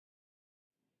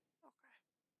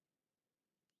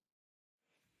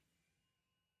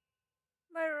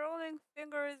My rolling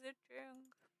finger is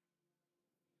itching.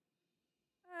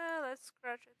 Let's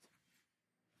scratch it.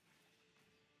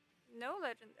 No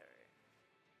legendary.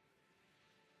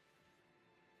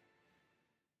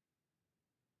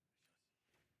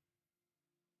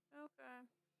 Okay.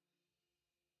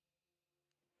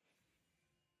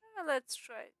 Let's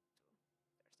try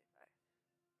 35.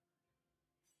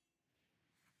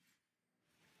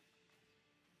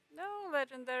 No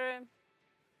legendary.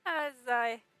 As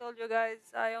I told you guys,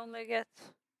 I only get.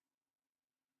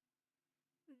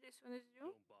 This one is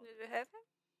you. Did you have him?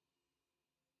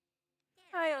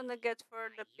 I only get for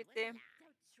the PT.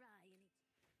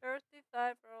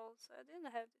 35 rolls. I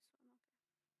didn't have this one.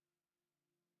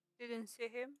 Okay. Didn't see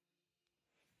him.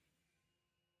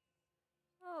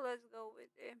 Oh, let's go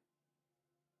with the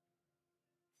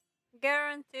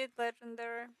guaranteed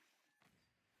legendary.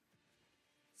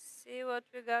 See what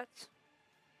we got.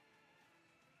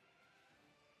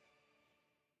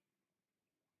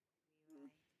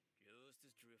 Just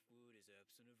as driftwood is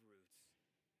absent of roots.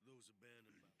 Those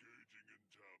abandoned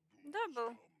Engaging in taboos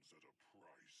Double. comes at a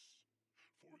price.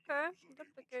 For Okay, those unable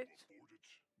duplicate. to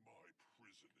afford it,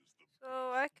 my prison is the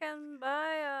So I can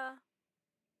buy a.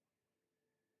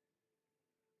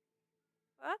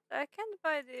 What? I can't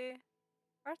buy the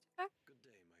artifact? Good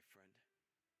day, my friend.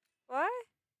 Why?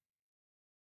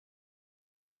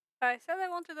 I said I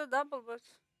wanted a double, but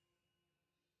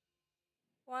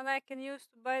one I can use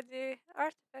to buy the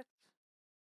artifact.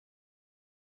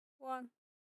 One.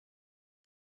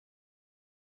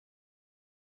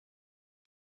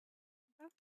 Okay.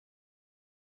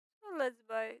 So let's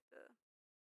buy the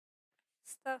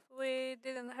stuff we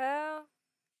didn't have.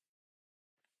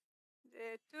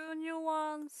 The two new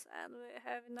ones, and we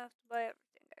have enough to buy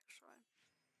everything actually.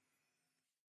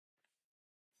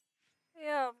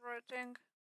 Yeah, everything.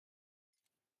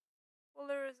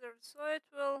 Fully reserved, so it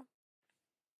will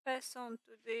pass on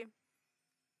to the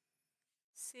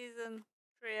season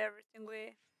 3 everything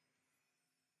we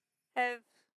have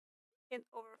in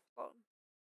overflow.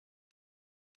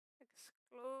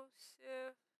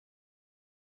 Exclusive.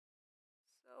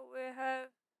 So we have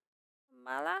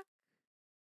Malak.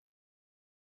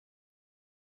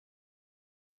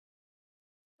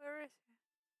 Where is he?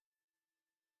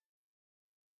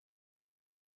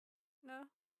 No.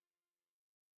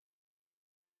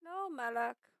 No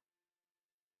Malak.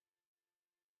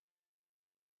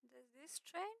 Does this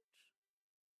change?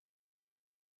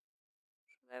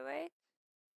 Should I wait?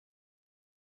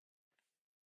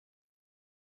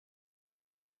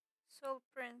 Soul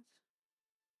print.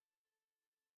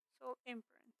 Soul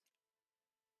imprint.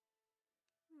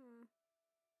 Hmm.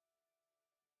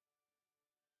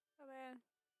 I mean,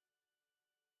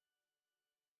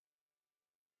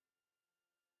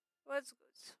 what's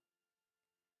good?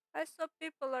 I saw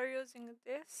people are using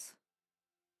this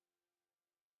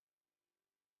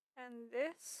and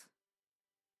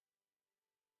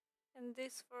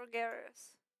this for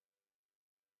Garrus.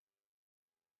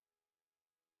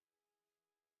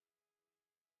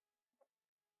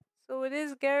 So with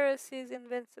this Garrus is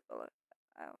invincible,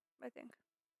 I think.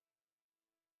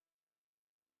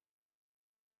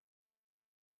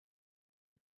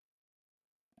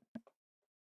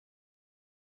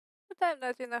 But I'm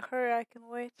not in a hurry, I can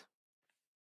wait.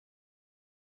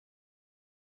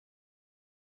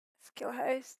 Skill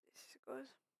heist, this is good.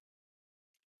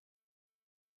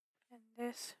 And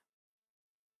this.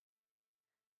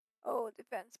 Oh,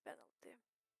 defense penalty.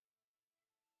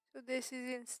 So this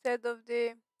is instead of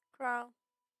the crown.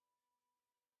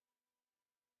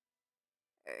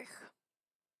 Ugh.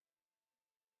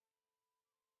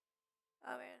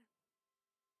 I mean,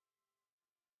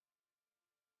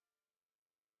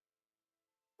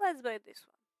 let's buy this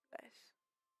one, guys.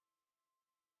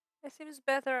 It seems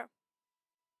better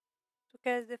to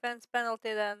cast defense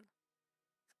penalty than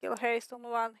skill haste on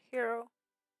one hero.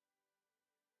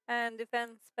 And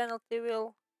defense penalty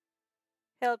will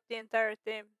help the entire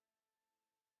team.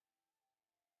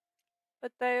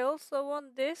 But I also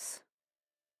want this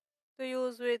to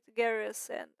use with Garrus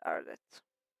and Arlet.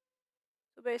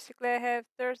 So basically I have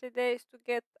 30 days to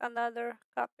get another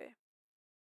copy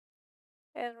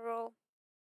and roll.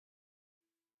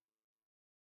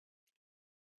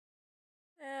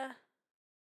 Yeah.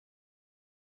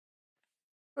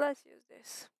 Let's use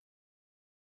this.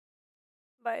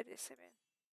 Buy this, I mean.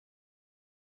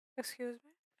 Excuse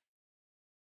me.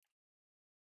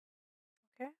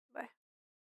 Okay, bye.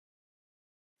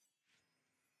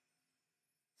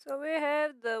 So we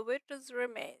have the witch's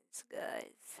remains,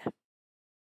 guys.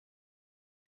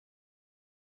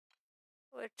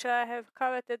 Which I have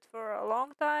coveted for a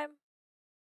long time,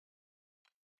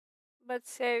 but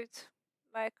saved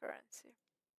my currency.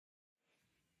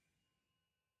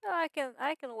 No, I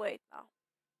can wait now.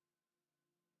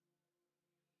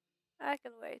 I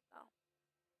can wait now.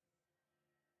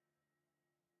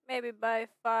 Maybe buy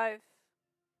 5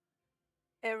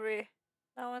 every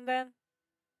now and then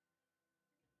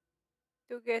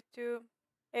to get to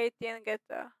 80 and get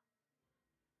the.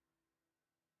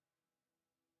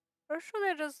 Or should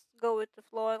I just go with the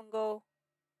flow and go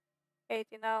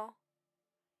 80 now?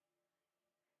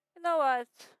 You know what?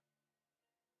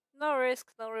 No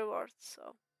risks, no rewards,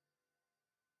 so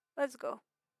let's go.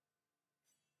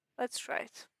 Let's try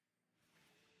it.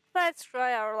 Let's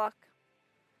try our luck.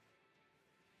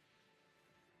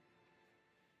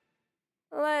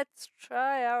 Let's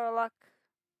try our luck.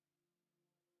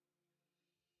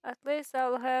 At least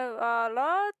I'll have a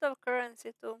lot of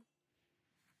currency to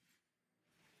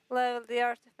level the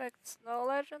artifacts. No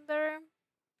legendary.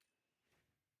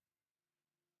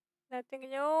 Nothing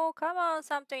new. Come on,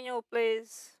 something new,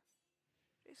 please.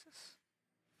 Jesus.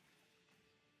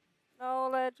 No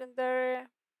legendary.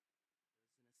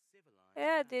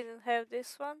 Yeah, I didn't have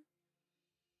this one.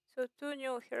 So 2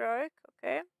 new heroic,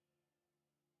 okay.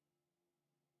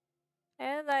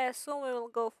 And I assume we will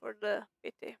go for the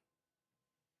pity.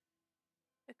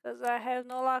 Because I have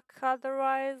no luck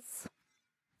otherwise.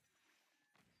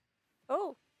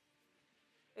 Oh!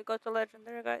 We got a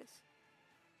legendary, guys.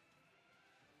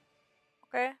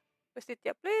 Okay.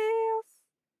 Vestitia, please!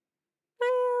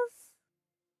 Please!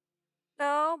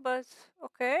 No, but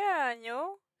okay, a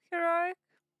new heroic.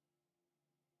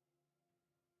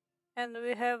 And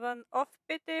we have an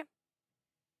off-pity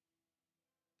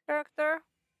character.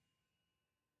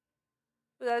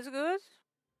 That's good.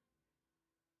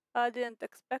 I didn't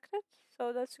expect it,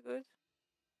 so that's good.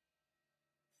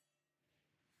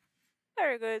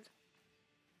 Very good.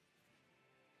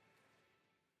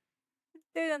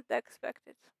 Didn't expect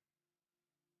it.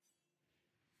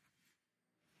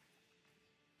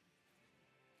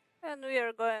 And we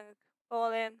are going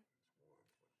all in.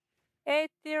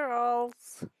 80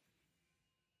 rolls.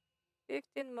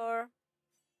 15 more.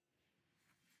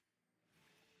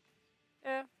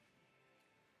 Yeah.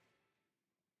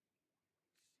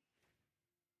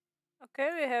 Okay,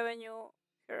 we have a new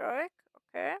heroic.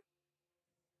 Okay.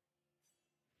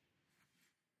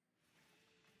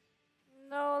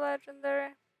 No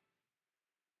legendary.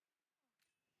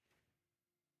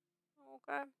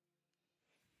 Okay.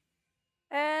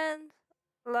 And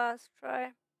last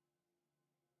try.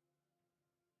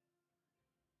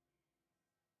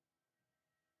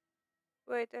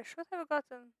 Wait, I should have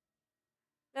gotten.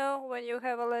 No, when you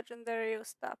have a legendary, you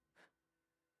stop.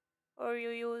 Or you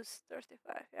use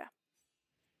 35, yeah.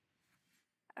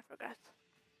 I forgot.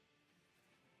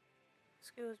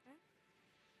 Excuse me.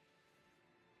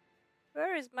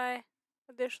 Where is my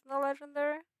additional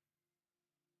legendary?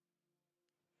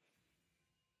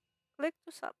 Click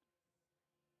to sub.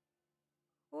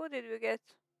 Who did we get?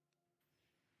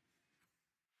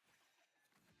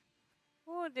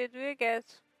 Who did we get?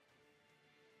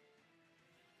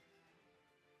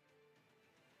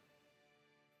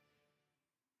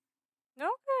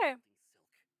 Okay.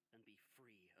 Silk and be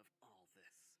free of all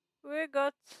this. We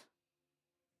got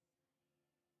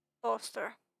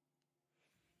Oster.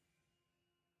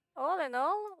 All in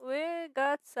all, we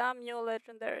got some new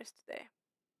legendaries today.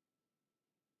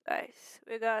 Guys,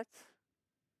 we got.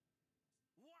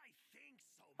 Why think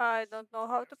so much? I don't know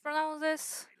how to pronounce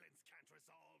this. Silence can't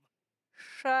resolve.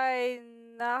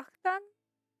 Shainachtan?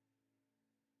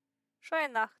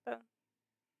 Shainachtan.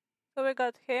 So we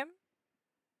got him.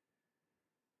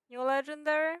 New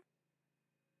legendary.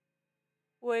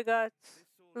 We got This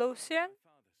sword Lucian. was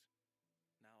my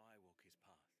father's. Now I walk his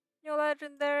path. New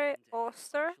legendary. One day, I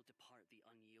Oster. shall depart the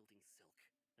unyielding silk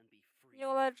and be free New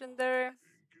of all legendary. this.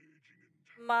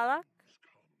 Engaging in Malak. taboos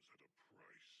comes at a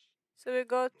price. So we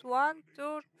got But 1,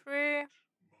 unable 2, to 3, abate,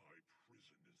 my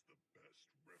prison is the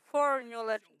best 4 new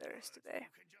Just legendaries words, today.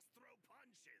 You can just throw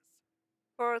punches.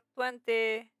 For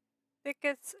 20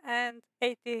 tickets and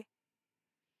 80.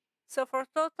 So for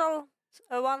total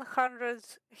 100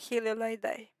 Heliolite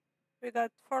die. We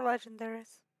got 4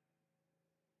 legendaries.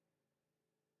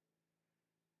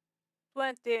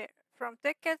 20 from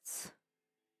tickets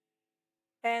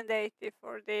and 80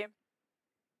 for the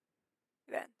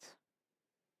event.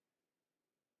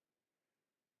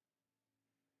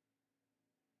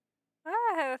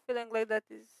 I have a feeling like that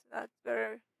is not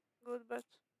very good, but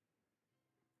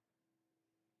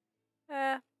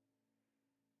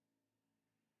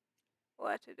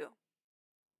what to do.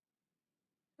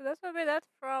 So that will be that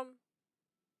from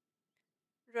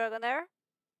Dragonheir.